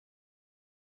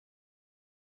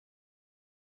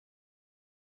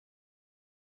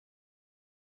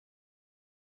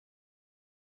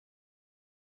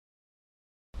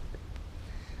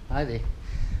Hi there.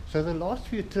 So the last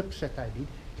few trips that I did,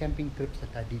 camping trips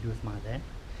that I did with my van,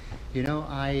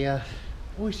 I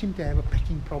always seem to have a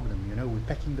packing problem. We're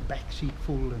packing the back seat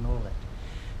full and all that.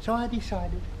 So I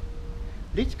decided,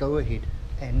 let's go ahead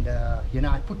and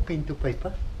I put pen to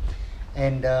paper,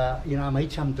 and I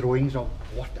made some drawings of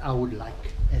what I would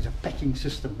like as a packing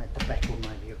system at the back of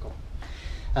my vehicle.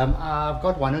 I've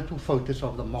got one or two photos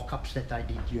of the mock-ups that I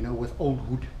did, with old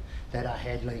wood that I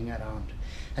had laying around.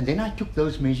 And then I took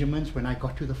those measurements when I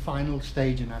got to the final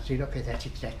stage, and I said, okay, that's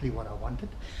exactly what I wanted.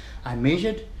 I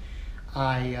measured,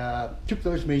 I took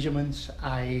those measurements,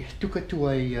 I took it to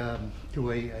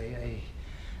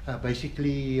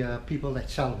basically people that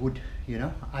sell wood.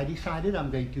 I decided I'm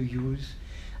going to use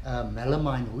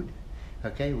melamine wood,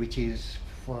 okay, which is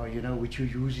for, which you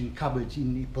use in cupboards,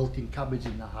 built-in cupboards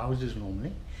in the houses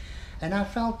normally. And I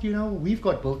felt, we've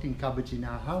got built-in cupboards in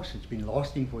our house. It's been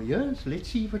lasting for years. Let's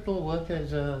see if it will work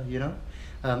as a,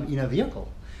 in a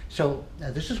vehicle. So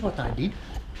this is what I did.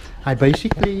 I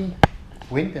basically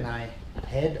went and I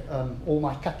had all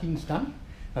my cuttings done.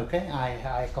 Okay,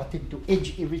 I got him to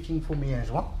edge everything for me as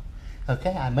well.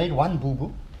 Okay, I made one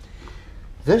boo-boo.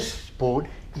 This board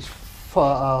is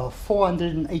for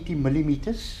 480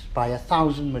 millimeters by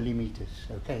 1000 millimeters.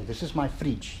 Okay, this is my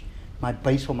fridge, my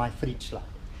base for my fridge slide.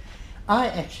 I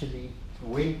actually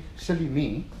went, silly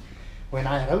me, when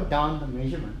I wrote down the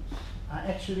measurements, I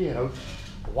actually wrote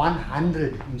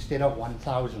 100 instead of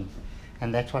 1000,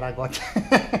 and that's what I got.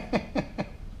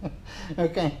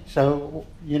 Okay, so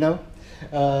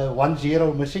 1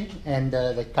 0 missing, and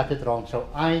they cut it wrong. So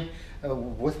I,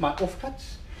 with my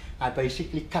offcuts, I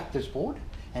basically cut this board,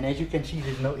 and as you can see,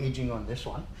 there's no edging on this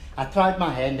one. I tried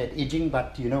my hand at edging,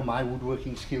 but my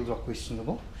woodworking skills are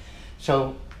questionable.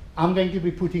 So I'm going to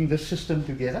be putting this system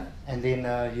together, and then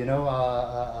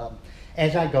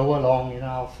as I go along,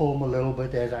 I'll film a little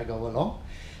bit as I go along.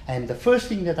 And the first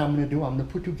thing that I'm going to do, I'm going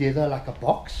to put together like a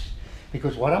box,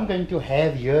 because what I'm going to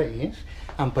have here is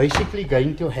I'm basically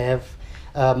going to have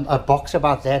a box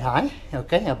about that high,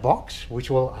 okay, a box which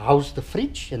will house the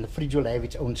fridge, and the fridge will have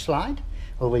its own slide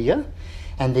over here.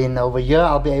 And then over here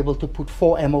I'll be able to put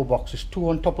 4 ammo boxes, 2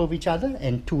 on top of each other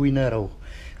and 2 in a row.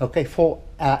 Okay, 4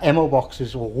 ammo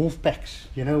boxes or wolf packs,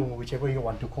 whichever you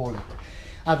want to call it.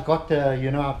 I've got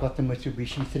I've got the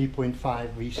Mitsubishi 3.5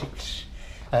 V6.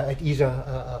 It is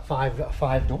a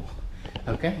five door.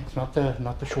 Okay, it's not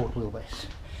the short wheelbase.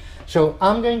 So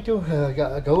I'm going to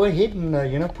go ahead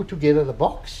and put together the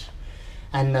box,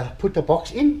 and put the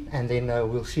box in, and then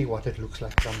we'll see what it looks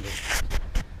like from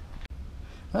there.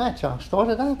 Right, so I've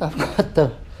started out. I've got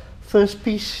the first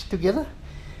piece together.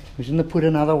 We're going to put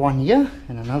another one here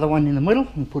and another one in the middle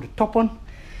and put a top on,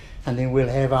 and then we'll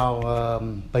have our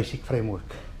basic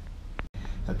framework.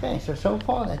 Okay, so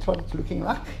far that's what it's looking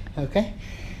like. Okay,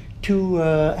 2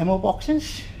 ammo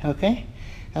boxes, okay,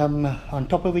 on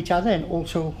top of each other, and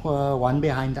also one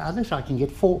behind the other, so I can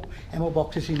get 4 ammo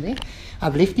boxes in there.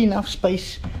 I've left enough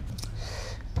space,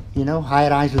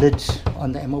 high-rise lids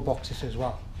on the ammo boxes as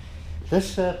well.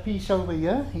 This piece over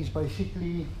here is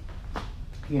basically,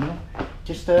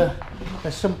 just a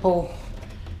simple,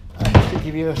 to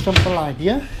give you a simple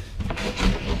idea.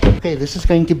 Okay, this is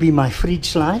going to be my fridge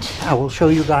slide. I will show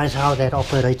you guys how that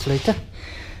operates later.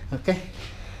 Okay,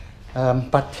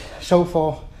 but so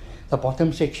far the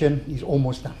bottom section is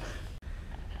almost done.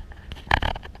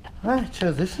 Right,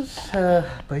 so this is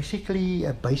basically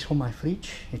a base for my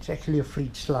fridge. It's actually a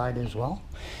fridge slide as well.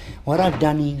 What I've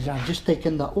done is I've just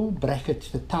taken the old brackets,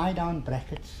 the tie-down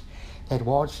brackets that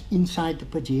was inside the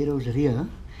Pajero's rear.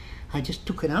 I just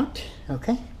took it out,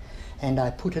 okay, and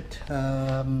I put it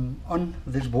on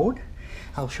this board.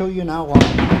 I'll show you now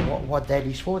what that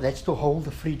is for. That's to hold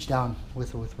the fridge down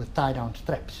with tie-down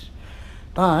straps.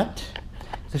 But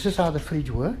this is how the fridge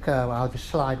works, how the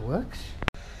slide works.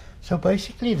 So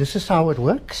basically this is how it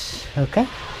works, okay.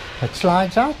 It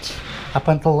slides out up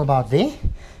until about there,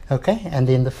 okay, and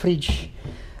then the fridge,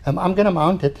 I'm going to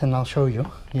mount it and I'll show you,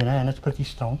 and it's pretty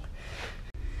strong.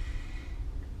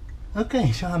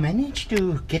 Okay, so I managed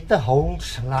to get the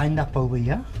holes lined up over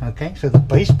here, okay, so the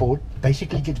baseboard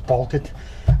basically gets bolted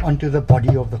onto the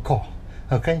body of the car,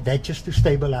 okay, that's just to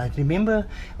stabilize. Remember,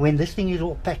 when this thing is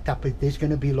all packed up, there's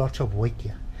going to be lots of weight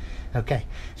here. Okay,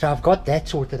 so I've got that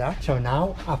sorted out. So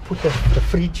now I've put the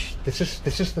fridge, this is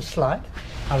the slide.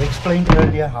 I've explained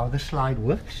earlier how the slide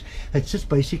works. It's just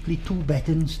basically 2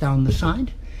 battens down the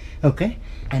side, okay,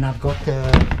 and I've got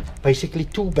basically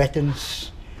 2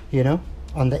 battens,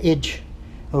 on the edge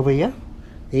over here.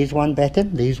 There's one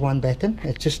batten, there's one batten.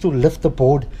 It's just to lift the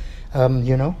board,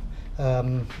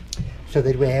 so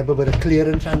that we have a bit of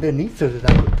clearance underneath, so that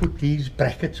I could put these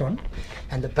brackets on,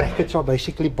 and the brackets are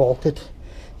basically bolted,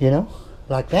 you know,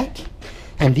 like that.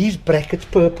 And these brackets'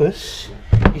 purpose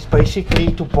is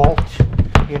basically to bolt,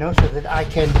 you know, so that I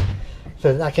can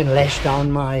lash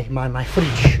down my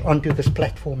fridge onto this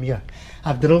platform here.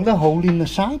 I've drilled a hole in the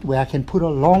side where I can put a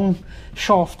long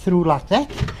shaft through like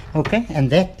that, okay,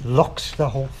 and that locks the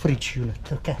whole fridge unit,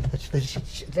 okay.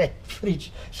 That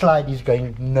fridge slide is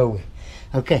going nowhere,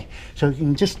 okay. So you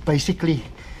can just basically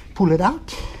pull it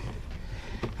out,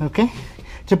 okay.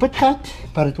 It's a bit tight,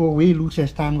 but it will wear loose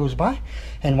as time goes by,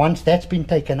 and once that's been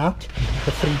taken out,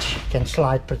 the fridge can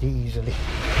slide pretty easily,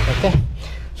 okay.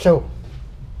 So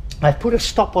I've put a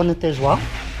stop on it as well,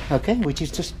 okay, which is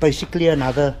just basically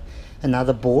another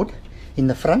board in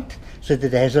the front, so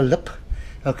that it has a lip,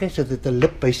 okay, so that the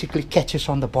lip basically catches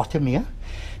on the bottom here,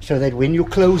 so that when you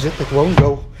close it, it won't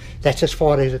go, that's as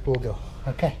far as it will go,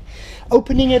 okay.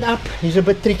 Opening it up is a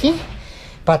bit tricky,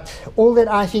 but all that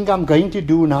I think I'm going to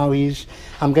do now is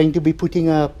I'm going to be putting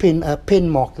a pen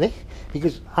mark there,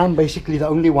 because I'm basically the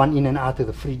only one in and out of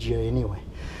the fridge here anyway.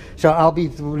 So I'll be,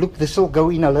 look, this will go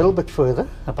in a little bit further,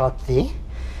 about there,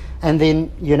 and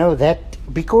then, you know, that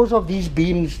because of these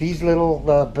beams, these little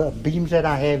beams that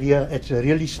I have here, it's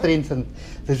really strengthened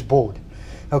this board,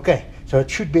 okay. So it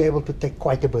should be able to take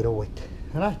quite a bit of weight,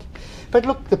 all right. But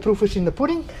look, the proof is in the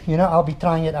pudding, you know. I'll be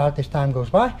trying it out as time goes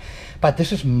by, but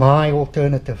this is my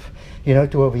alternative, you know,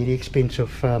 to a very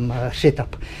expensive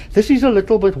setup. This is a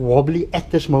little bit wobbly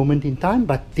at this moment in time,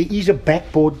 but there is a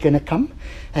backboard going to come,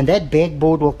 and that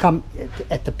backboard will come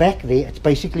at the back there. It's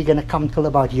basically going to come till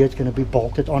about here. It's going to be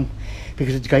bolted on,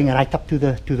 because it's going right up to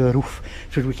the roof,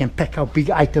 so that we can pack our big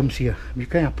items here.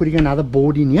 Okay, I'm putting another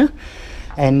board in here,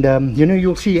 and you know,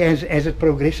 you'll see as it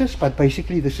progresses, but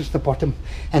basically this is the bottom,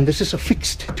 and this is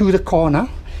affixed to the car now,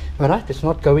 all right. It's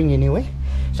not going anywhere.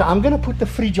 So I'm going to put the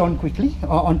fridge on quickly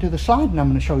onto the side, and I'm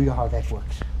going to show you how that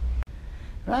works.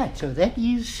 Right, so that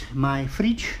is my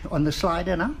fridge on the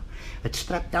slider now. It's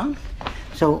strapped down,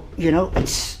 so you know,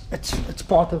 it's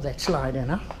part of that slider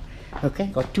now, okay.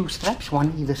 Got two straps,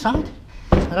 one either side.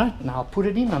 All right, now I'll put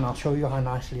it in and I'll show you how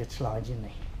nicely it slides in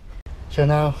there. So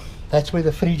now that's where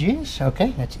the fridge is,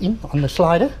 okay. It's in on the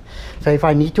slider. So if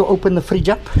I need to open the fridge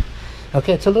up,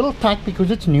 okay, it's a little tight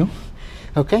because it's new,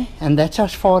 okay, and that's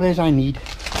as far as I need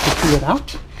to pull it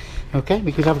out, okay,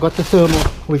 because I've got the thermal,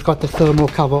 we've got the thermal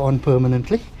cover on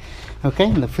permanently, okay,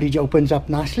 and the fridge opens up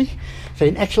nicely. So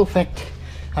in actual fact,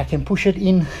 I can push it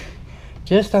in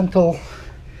just until,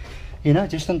 you know,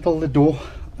 just until the door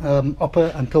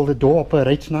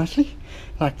operates nicely,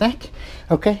 like that,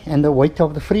 okay. And the weight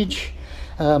of the fridge,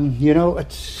 you know,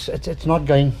 it's not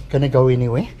gonna go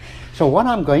anywhere. So what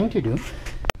I'm going to do,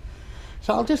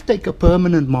 so I'll just take a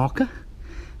permanent marker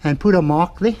and put a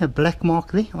mark there, a black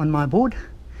mark there on my board,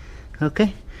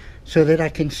 okay, so that I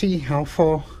can see how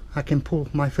far I can pull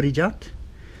my fridge out.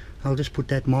 I'll just put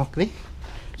that mark there.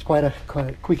 It's quite a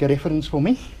quick reference for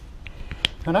me,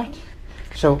 all right.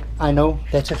 So I know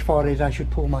that's as far as I should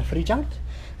pull my fridge out.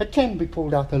 It can be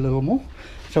pulled out a little more.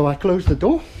 So I close the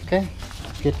door, okay,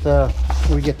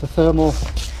 we get the thermal.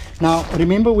 Now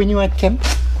remember, when you're at camp,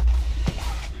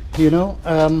 you know,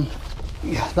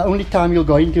 the only time you'll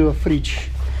go into a fridge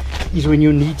is when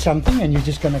you need something, and you're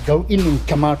just going to go in and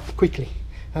come out quickly,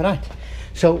 all right.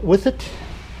 So with it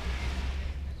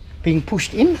being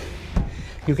pushed in,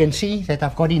 you can see that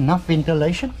I've got enough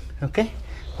ventilation, okay,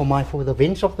 for the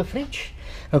vents of the fridge,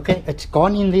 okay. It's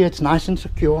gone in there, it's nice and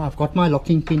secure. I've got my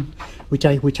locking pin, which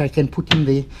I can put in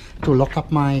there to lock up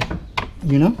my,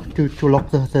 you know, to lock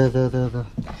the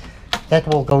that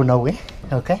will go nowhere,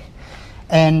 okay.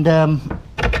 And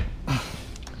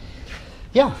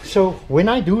yeah, so when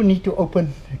I do need to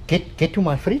get to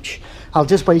my fridge, I'll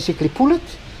just basically pull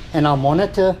it, and I'll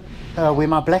monitor where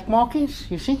my black mark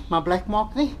is. You see my black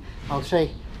mark there? I'll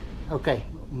say, okay,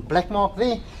 black mark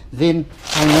there. Then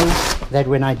I know that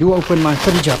when I do open my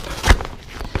fridge up,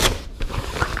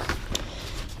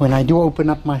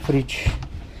 my fridge,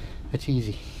 it's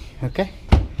easy, okay.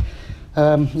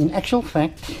 In actual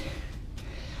fact,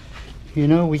 you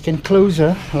know, we can close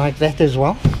her like that as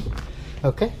well,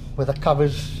 okay, with the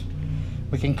covers.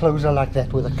 We can close her like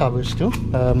that with the covers too.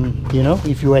 You know,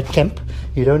 if you're at camp,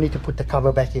 you don't need to put the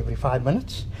cover back every 5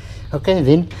 minutes, okay.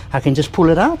 Then I can just pull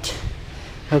it out,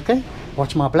 okay.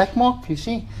 Watch my black mark. You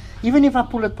see, even if I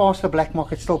pull it past the black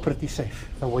mark, it's still pretty safe,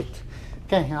 the weight,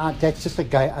 okay. That's just a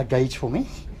gauge for me,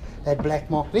 that black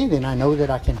mark there. Then I know that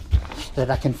I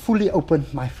can fully open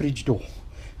my fridge door,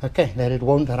 okay, that it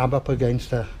won't rub up against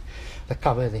the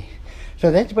cover there.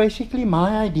 So that's basically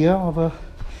my idea of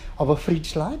a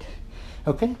fridge slide,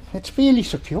 okay. It's fairly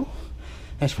secure,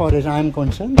 as far as I'm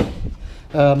concerned.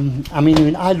 I mean,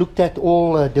 when I looked at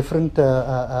all different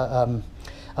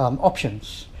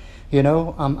options, you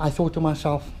know, I thought to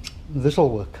myself, this will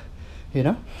work, you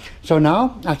know. So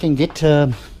now I can get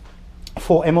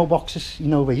 4 ammo boxes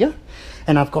in over here,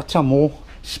 and I've got some more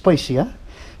space here.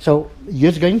 So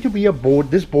here's going to be a board.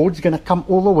 This board's going to come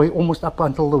all the way almost up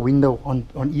until the window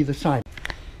on either side.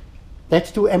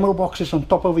 That's 2 ammo boxes on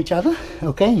top of each other.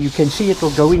 Okay, you can see it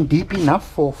will go in deep enough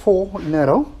for 4 in a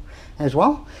row as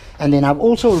well. And then I've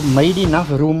also made enough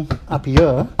room up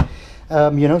here,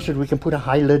 you know, so that we can put a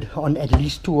high lid on at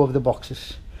least 2 of the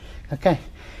boxes. Okay,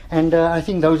 and I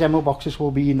think those ammo boxes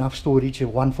will be enough storage.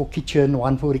 1 for kitchen,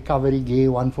 1 for recovery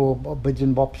gear, 1 for bits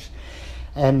and bobs.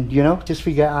 And you know, just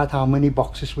figure out how many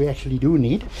boxes we actually do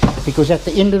need, because at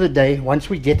the end of the day, once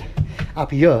we get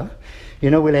up here, you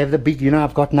know, we'll have the big, you know,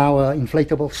 I've got now an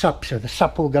inflatable SUP, so the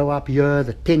SUP will go up here,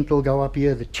 the tent will go up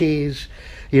here, the chairs,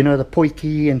 you know, the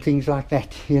poiky and things like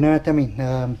that, you know what I mean.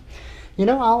 You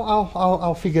know,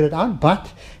 I'll figure it out,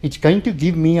 but it's going to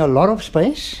give me a lot of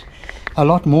space, a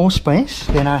lot more space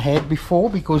than I had before,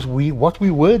 because what we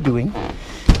were doing,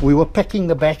 we were packing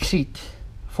the back seat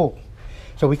full.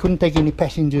 So we couldn't take any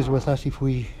passengers with us if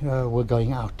we were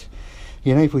going out,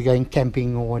 you know, if we're going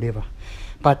camping or whatever.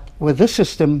 But with this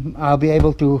system, I'll be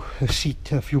able to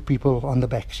seat a few people on the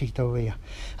back seat over here.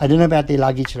 I don't know about their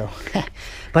luggage though.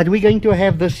 But we're going to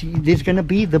have this, there's going to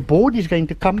be, the board is going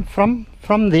to come from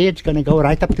there, it's going to go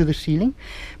right up to the ceiling.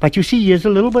 But you see, here's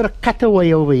a little bit of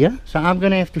cutaway over here. So I'm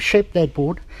going to have to shape that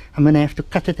board. I'm going to have to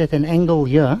cut it at an angle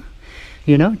here,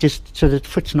 you know, just so that it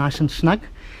fits nice and snug.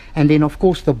 And then of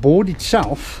course the board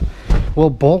itself will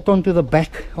bolt onto the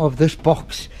back of this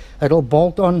box. It'll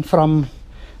bolt on from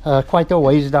quite a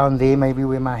ways down there, maybe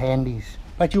where my hand is,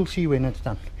 but you'll see when it's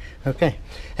done. Okay,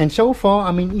 and so far,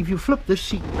 I mean, if you flip this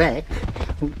seat back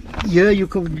here, you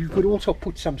could also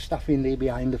put some stuff in there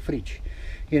behind the fridge,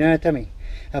 you know what I mean.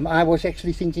 I was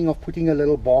actually thinking of putting a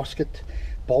little basket,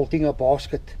 bolting a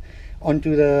basket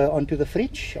onto the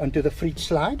fridge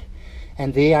slide.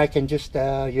 And there I can just,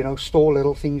 you know, store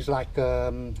little things like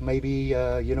maybe,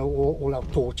 you know, all our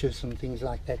torches and things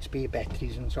like that, spare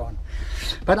batteries and so on.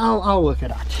 But I'll work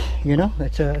it out, you know,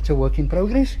 it's a work in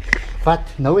progress. But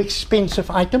no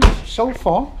expensive items so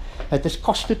far. It has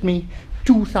costed me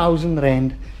 2,000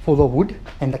 Rand for the wood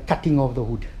and the cutting of the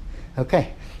wood.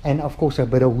 Okay, and of course a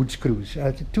bit of wood screws.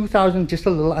 2,000, just a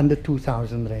little under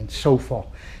 2,000 Rand so far.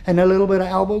 And a little bit of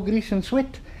elbow grease and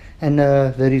sweat. And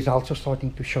the results are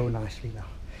starting to show nicely now.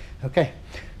 Okay,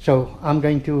 so I'm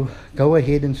going to go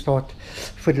ahead and start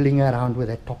fiddling around with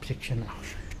that top section now.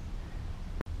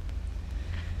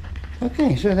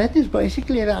 Okay, so that is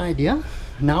basically the idea.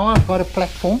 Now I've got a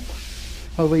platform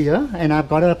over here, and I've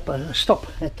got a stop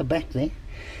at the back there,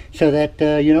 so that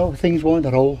you know, things won't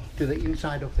roll to the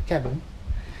inside of the cabin.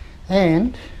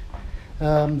 And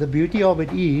the beauty of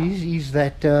it is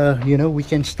that you know, we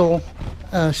can still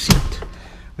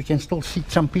seat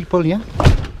some people here.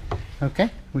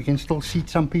 Okay, we can still seat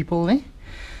some people there.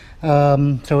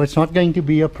 So it's not going to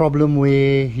be a problem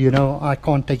where, you know, I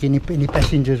can't take any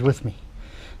passengers with me.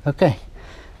 Okay,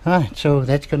 alright, so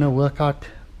that's going to work out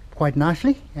quite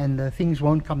nicely, and things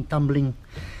won't come tumbling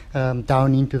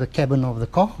down into the cabin of the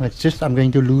car. It's just, I'm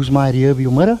going to lose my rear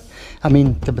view mirror, I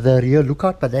mean the rear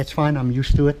lookout, but that's fine, I'm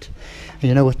used to it,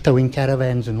 you know, with towing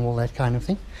caravans and all that kind of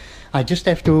thing. I just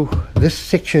have to, this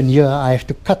section here, I have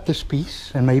to cut this piece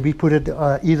and maybe put it,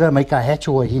 either make a hatch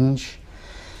or a hinge,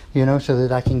 you know, so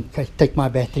that I can take my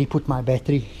battery,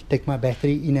 take my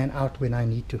battery in and out when I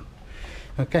need to.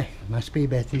 Okay, my spare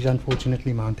battery is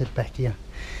unfortunately mounted back here.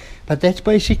 But that's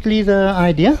basically the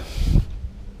idea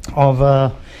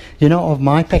of, you know, of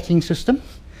my packing system,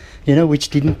 you know, which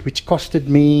costed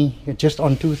me just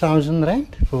on 2,000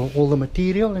 Rand for all the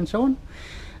material and so on.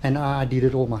 And I did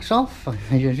it all myself.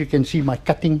 As you can see, my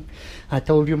cutting, I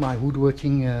told you my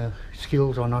woodworking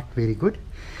skills are not very good.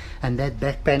 And that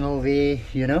back panel there,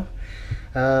 you know,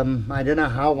 I don't know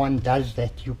how one does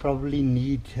that. You probably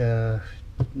need, you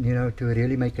know, to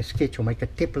really make a sketch or make a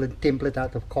template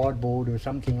out of cardboard or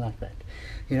something like that.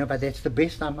 You know, but that's the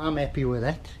best. I'm happy with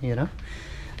that, you know.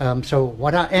 So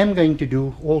what I am going to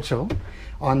do also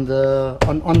on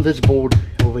this board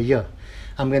over here,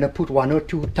 I'm going to put 1 or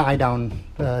 2 tie down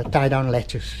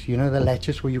latches, you know, the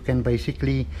latches where you can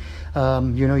basically,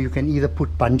 you know, you can either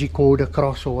put bungee cord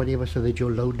across or whatever, so that your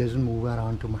load doesn't move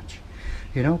around too much,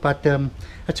 you know. But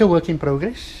it's a work in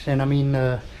progress, and I mean,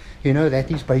 you know, that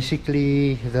is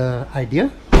basically the idea.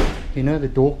 You know, the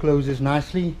door closes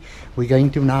nicely. We're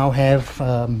going to now have,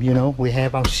 you know, we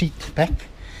have our seat back,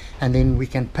 and then we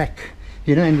can pack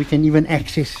you know, and we can even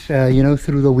access, you know,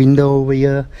 through the window over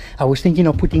here. I was thinking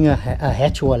of putting a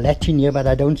hatch or a latch in here, but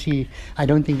I don't think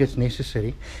it's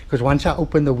necessary, because once I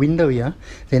open the window here,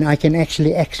 then I can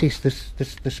actually access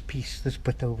this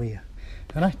bit over here.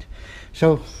 All right,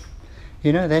 so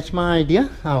you know, that's my idea.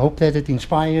 I hope that it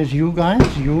inspires you guys,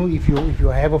 if you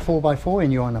have a 4x4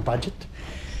 and you're on a budget,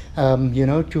 you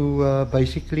know, to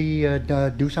basically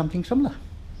do something similar.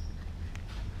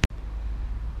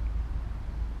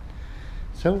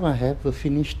 So I have the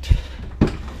finished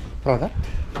product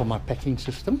for my packing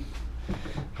system.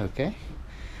 Okay,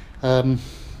 a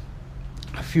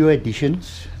few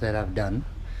additions that I've done.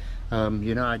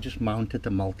 You know, I just mounted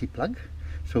a multi-plug,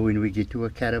 so when we get to a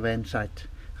caravan site,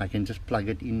 I can just plug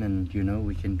it in, and you know,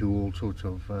 we can do all sorts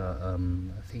of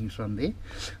things from there.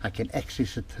 I can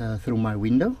access it through my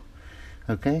window.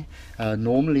 Okay,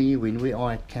 normally when we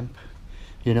are at camp,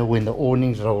 you know, when the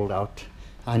awning's rolled out,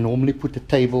 I normally put a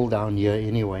table down here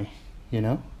anyway, you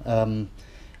know,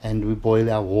 and we boil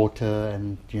our water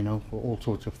and, you know, all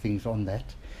sorts of things on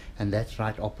that, and that's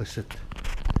right opposite.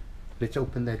 Let's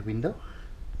open that window.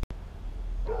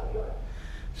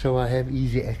 So I have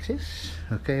easy access,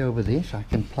 okay, over there, so I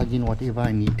can plug in whatever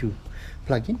I need to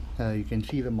plug in. You can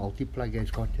see the multi-plug has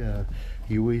got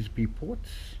USB ports,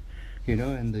 you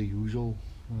know, and the usual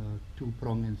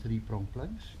 2-prong and 3-prong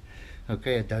plugs.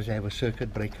 Okay, it does have a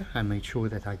circuit breaker. I made sure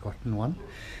that I gotten one.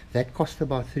 That cost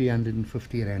about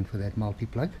 350 Rand for that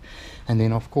multi-plug. And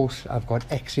then of course I've got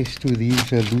access to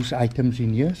these loose items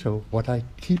in here. So what I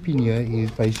keep in here is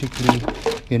basically,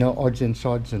 you know, odds and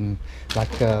sods, and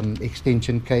like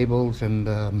extension cables, and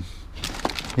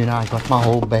you know, I got my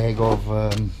whole bag of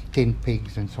tent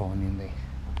pegs and so on in there.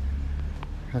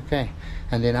 Okay,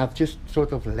 and then I've just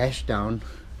sort of lashed down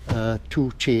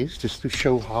 2 chairs just to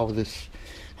show how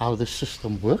the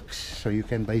system works. So you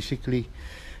can basically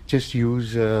just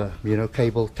use you know,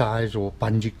 cable ties or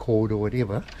bungee cord or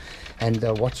whatever. And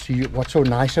what's so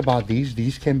nice about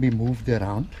these can be moved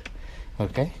around.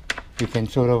 Okay, you can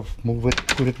sort of move it,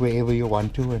 put it wherever you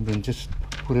want to, and then just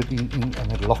put it in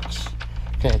and it locks.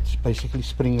 Okay, it's basically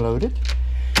spring loaded.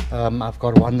 I've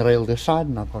got one rail this side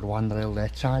and I've got one rail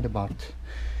that side. About,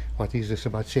 what is this,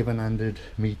 about 700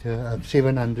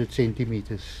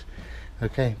 centimeters.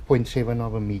 Okay, 0.7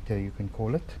 of a meter, you can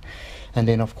call it. And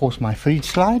then of course my fridge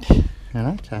slide. All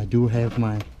right, I do have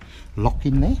my lock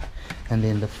in there, and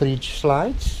then the fridge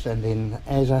slides. And then,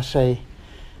 as I say,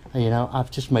 you know, I've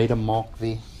just made a mark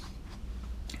there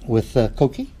with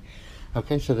Koki,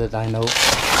 okay, so that I know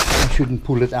I shouldn't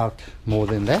pull it out more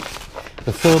than that.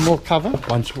 The thermal cover,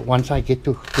 once I get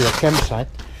to a campsite,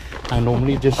 I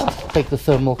normally just take the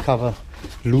thermal cover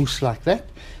loose like that,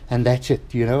 and that's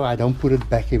it. You know, I don't put it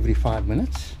back every 5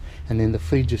 minutes. And then the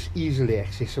fridge is easily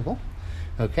accessible.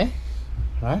 Okay,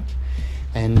 right,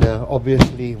 and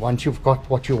obviously once you've got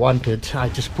what you wanted, I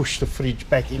just push the fridge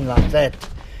back in like that.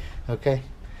 Okay,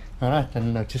 all right,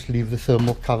 and just leave the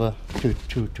thermal cover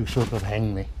to sort of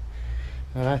hang there.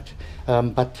 All right,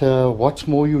 but what's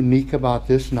more unique about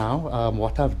this now,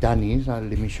 what I've done is, let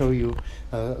me show you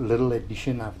a little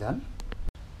addition I've done.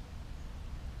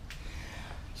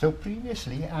 So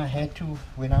previously I had to,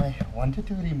 when I wanted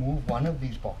to remove one of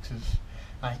these boxes,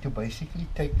 I had to basically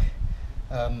take,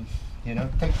 you know,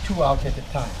 take 2 out at a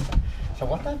time. So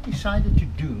what I've decided to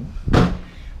do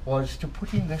was to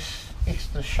put in this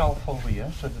extra shelf over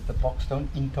here so that the box don't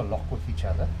interlock with each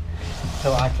other.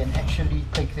 So I can actually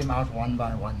take them out one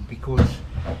by one, because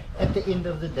at the end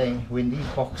of the day, when these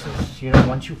boxes, you know,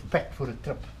 once you've packed for a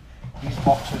trip, these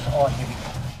boxes are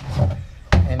heavy.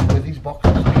 And with these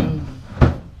boxes being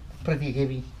pretty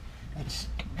heavy, it's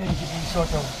going to be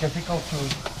sort of difficult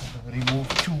to remove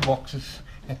 2 boxes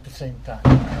at the same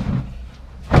time.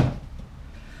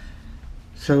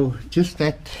 So just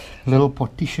that little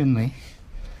partition there,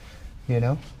 you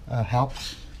know,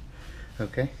 helps.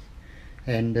 Okay,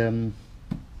 and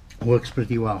works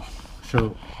pretty well.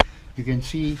 So you can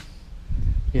see,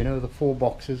 you know, the 4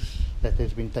 boxes that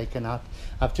has been taken out.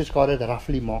 I've just got it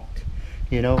roughly marked.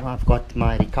 You know, I've got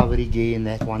my recovery gear in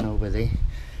that one over there.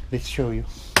 Let's show you.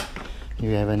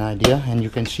 You have an idea, and you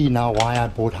can see now why I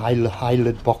bought high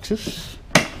lid boxes.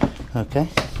 Okay,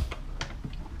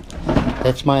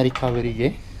 that's my recovery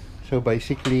gear. So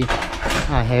basically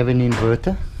I have an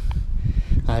inverter.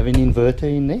 I have an inverter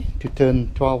in there to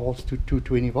turn 12 volts to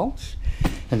 220 volts.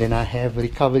 And then I have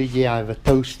recovery gear. I have a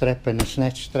toe strap and a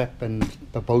snatch strap and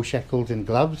the bow shackles and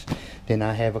gloves. Then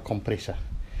I have a compressor.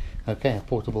 Okay, a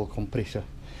portable compressor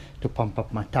to pump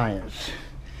up my tires.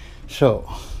 So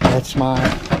that's my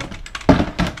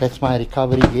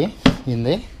recovery gear in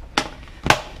there.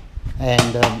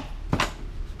 And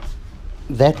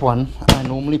that one I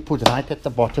normally put right at the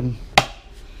bottom.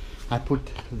 I put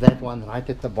that one right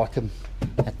at the bottom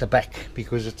at the back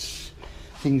because it's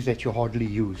things that you hardly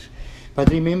use. But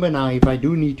remember now, if I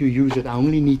do need to use it, I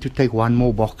only need to take one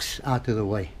more box out of the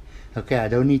way. Okay, I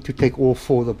don't need to take all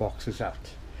 4 of the boxes out.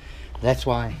 That's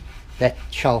why that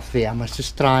shelf there, I must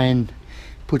just try and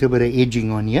put a bit of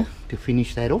edging on here to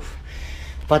finish that off.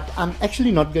 But I'm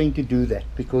actually not going to do that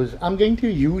because I'm going to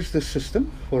use the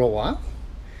system for a while.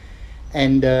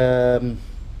 And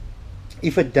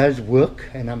if it does work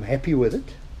and I'm happy with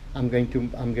it, I'm going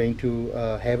to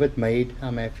have it made.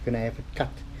 I'm going to have it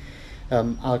cut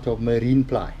out of Marine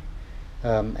Ply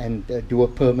and do a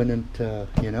permanent,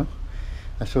 you know,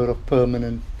 a sort of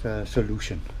permanent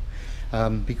solution.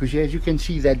 Because as you can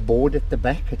see, that board at the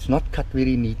back, it's not cut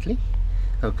very neatly.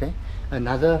 Okay.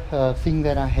 Another thing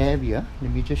that I have here,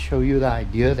 let me just show you the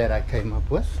idea that I came up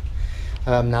with.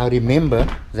 Now remember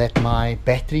that my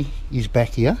battery is back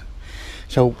here.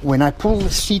 So when I pull the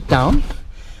seat down,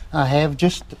 I have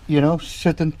just, you know,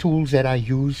 certain tools that I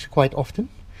use quite often.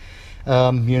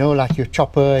 You know, like your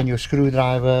chopper and your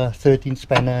screwdriver, 13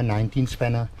 spanner, 19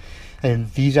 spanner.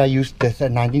 And these I used, the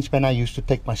 19 spanner I used to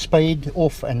take my spade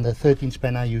off, and the 13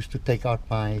 spanner I used to take out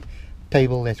my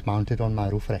table that's mounted on my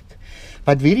roof rack.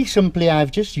 But very simply,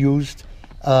 I've just used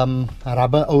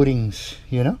rubber O-rings,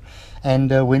 you know.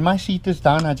 And when my seat is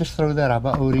down, I just throw the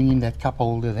rubber O-ring in that cup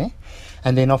holder there.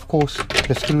 And then of course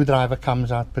the screwdriver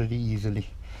comes out pretty easily.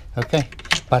 Okay,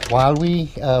 but while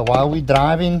we're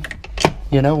driving,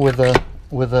 you know, with a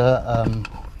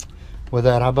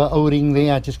rubber O-ring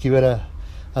there, I just give it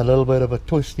a little bit of a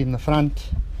twist in the front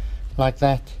like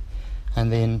that,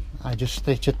 and then I just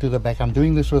stretch it to the back. I'm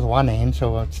doing this with one hand,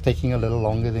 so it's taking a little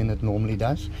longer than it normally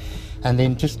does. And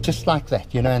then just like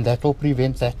that, you know, and that will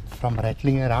prevent that from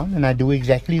rattling around. And I do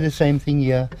exactly the same thing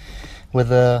here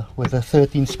with a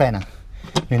 13 spanner,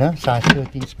 you know, size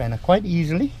 13 spanner. Quite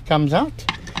easily comes out.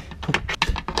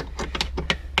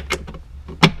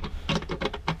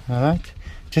 All right,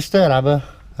 just a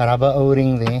rubber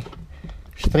O-ring there.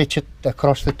 Stretch it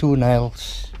across the 2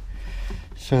 nails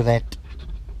so that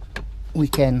we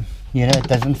can, you know, it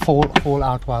doesn't fall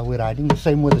out while we're riding. The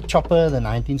same with the chopper, the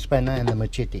 19 spanner, and the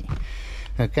machete.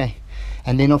 Okay,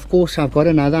 and then of course I've got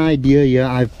another idea here.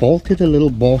 I've bolted a little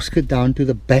basket down to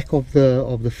the back of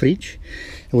the fridge,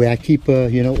 where I keep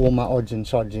you know, all my odds and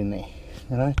sods in there.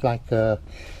 You know, like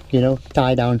you know,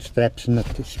 tie down straps and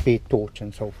a spare torch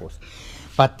and so forth.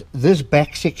 But this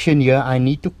back section here, I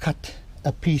need to cut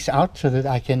a piece out so that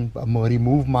I can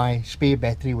remove my spare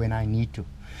battery when I need to.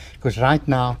 Because right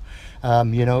now,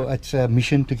 you know, it's a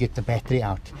mission to get the battery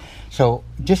out. So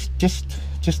just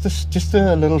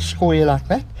a little square like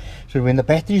that. So when the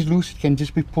battery is loose, it can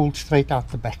just be pulled straight out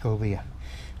the back over here.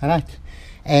 All right.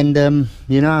 And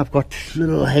you know, I've got a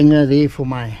little hanger there for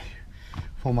my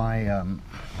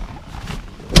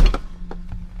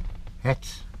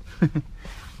hats.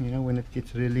 You know, when it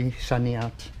gets really sunny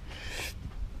out.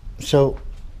 So,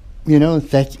 you know,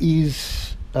 that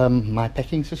is my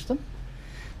packing system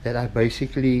that I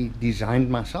basically designed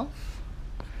myself,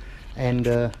 and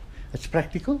it's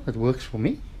practical, it works for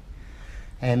me.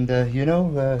 And you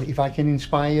know, if I can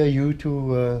inspire you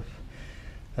to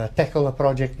tackle a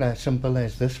project as simple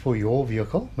as this for your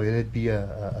vehicle, whether it be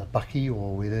a bakkie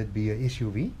or whether it be a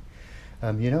SUV,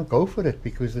 you know, go for it,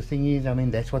 because the thing is, I mean,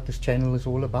 that's what this channel is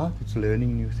all about. It's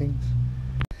learning new things.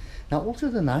 Now also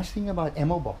the nice thing about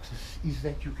ammo boxes is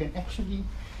that you can actually,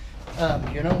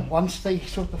 you know, once they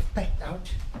sort of packed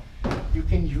out, you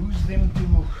can use them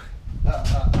to,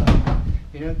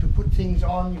 you know, to put things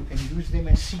on. You can use them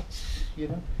as seats, you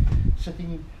know,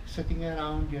 sitting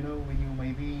around, you know, when you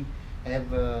maybe have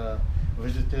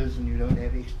visitors and you don't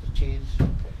have extra chairs.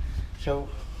 So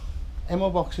ammo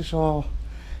boxes are,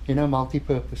 you know,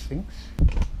 multi-purpose things.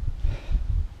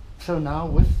 So now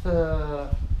with the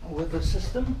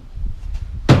system,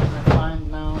 I find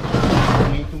now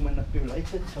I need to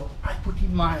manipulate it. So I put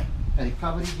in my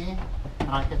recovery gear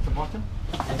right at the bottom.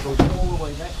 It goes all the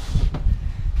way back.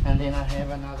 And then I have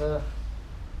another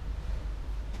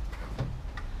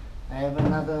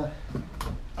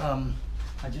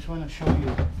I just want to show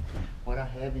you what I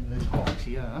have in this box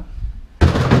here.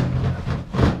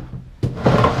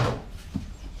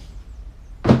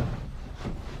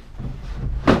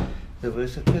 The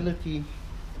versatility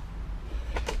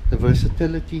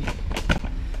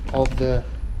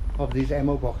of these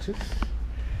ammo boxes,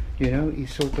 you know,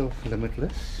 is sort of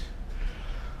limitless.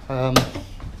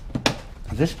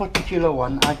 This particular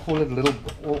one, I call it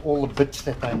all the bits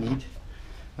that I need.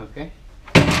 Okay,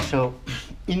 so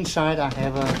inside I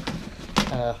have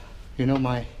a you know,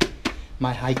 my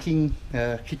hiking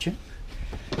kitchen,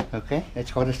 Okay,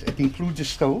 it includes a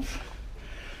stove.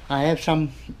 I have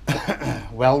some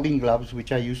welding gloves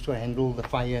which I use to handle the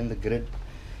fire and the grid,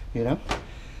 you know.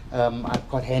 I've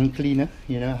got hand cleaner,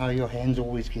 you know how your hands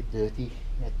always get dirty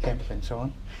at camp and so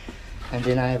on. And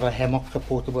then I have a hammock, a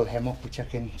portable hammock which I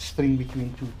can string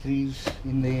between two trees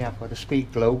in there. I've got a spare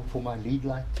globe for my lead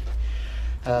light.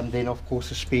 Then of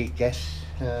course a spare gas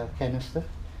canister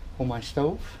for my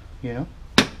stove, you know,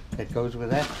 that goes with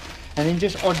that. And then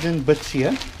just odds and bits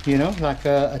here, you know, like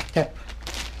a tap,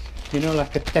 you know,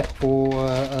 like a tap for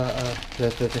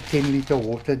the 10-liter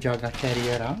water jug I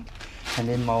carry around. And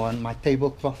then my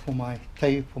tablecloth for my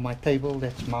table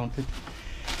that's mounted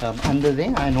under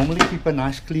there. I normally keep a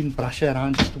nice clean brush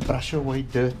around just to brush away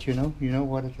dirt, you know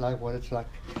what it's like.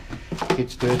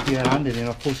 It's dirty around. And then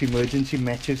of course emergency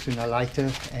matches and a lighter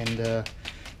and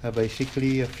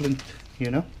basically a flint,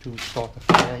 you know, to start a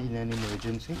fire in an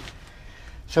emergency.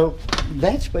 So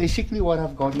that's basically what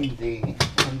I've got in there.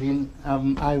 And then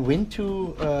I went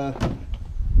to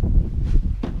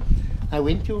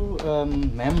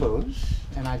Mambo's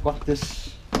and I got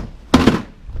this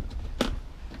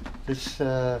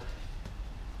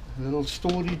little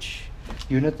storage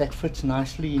unit that fits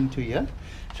nicely into here.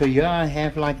 So here I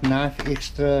have like knife,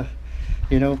 extra,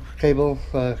 you know, cable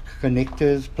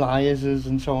connectors, pliers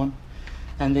and so on.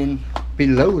 And then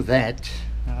below that,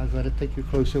 I've got to take you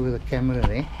closer with the camera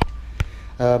there.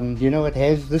 You know, it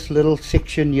has this little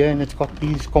section here and it's got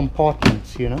these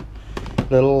compartments, you know,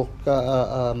 little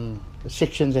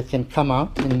sections that can come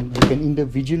out and you can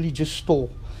individually just store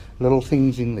little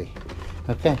things in there.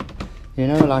 Okay, you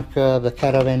know, like the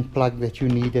caravan plug that you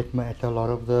need at a lot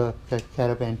of the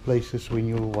caravan places when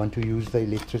you want to use the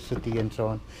electricity and so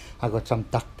on. I got some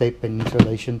duct tape and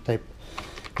insulation tape,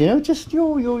 you know, just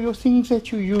your things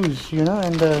that you use, you know,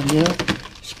 and you know,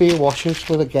 spare washers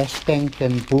for the gas tank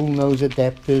and bull nose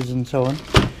adapters and so on.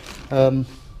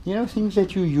 You know, things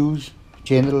that you use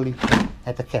generally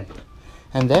at the camp.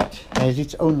 And that has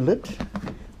its own lid,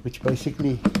 which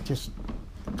basically just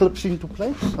clips into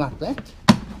place like that.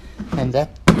 And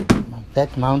that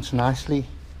mounts nicely,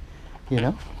 you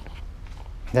know,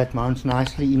 that mounts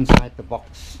nicely inside the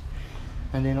box.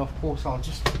 And then of course I'll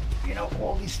just, you know,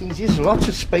 all these things, there's lots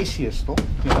of space here still,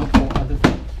 you know, for other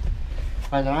things.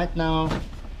 But right now,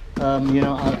 you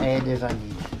know, I'll add as I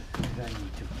need to.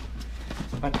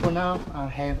 But for now, I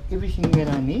have everything that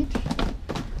I need.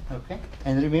 Okay,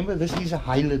 and remember, this is a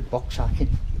high-lid box. I can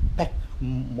pack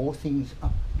more things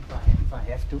up if I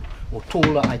have to, or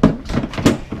taller items.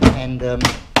 And that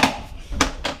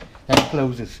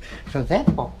closes. So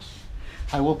that box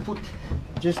I will put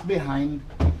just behind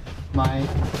my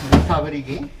recovery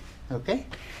gear. Okay,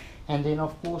 and then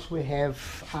of course I have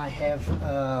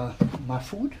my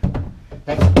food.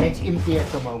 That's empty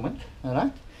at the moment. All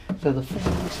right. So the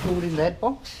food is stored in that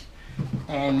box,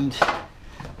 and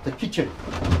the kitchen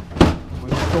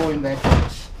will store in that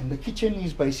box. And the kitchen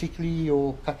is basically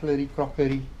your cutlery,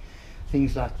 crockery,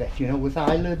 things like that. You know, with a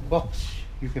high-lid box,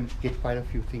 you can get quite a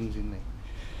few things in there.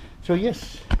 So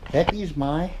yes, that is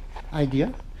my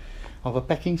idea of a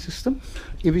packing system.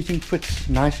 Everything fits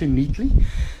nice and neatly.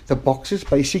 The boxes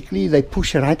basically, they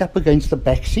push right up against the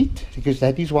back seat, because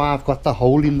that is why I've got the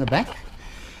hole in the back.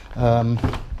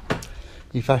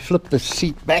 If I flip the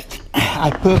seat back, I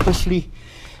purposely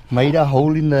made a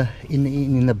hole in the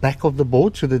back of the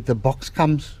board so that the box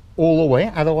comes all the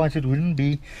way. Otherwise it wouldn't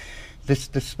be, this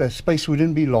space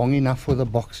wouldn't be long enough for the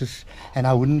boxes, and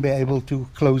I wouldn't be able to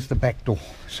close the back door.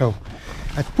 So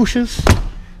it pushes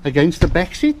against the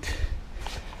back seat,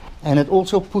 and it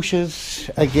also pushes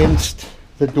against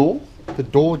the door. The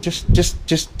door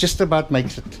just about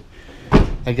makes it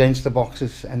against the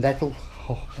boxes, and that'll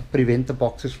prevent the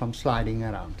boxes from sliding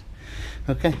around.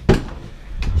 Okay,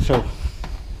 so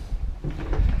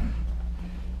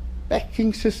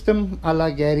packing system a la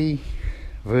Gary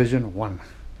version 1.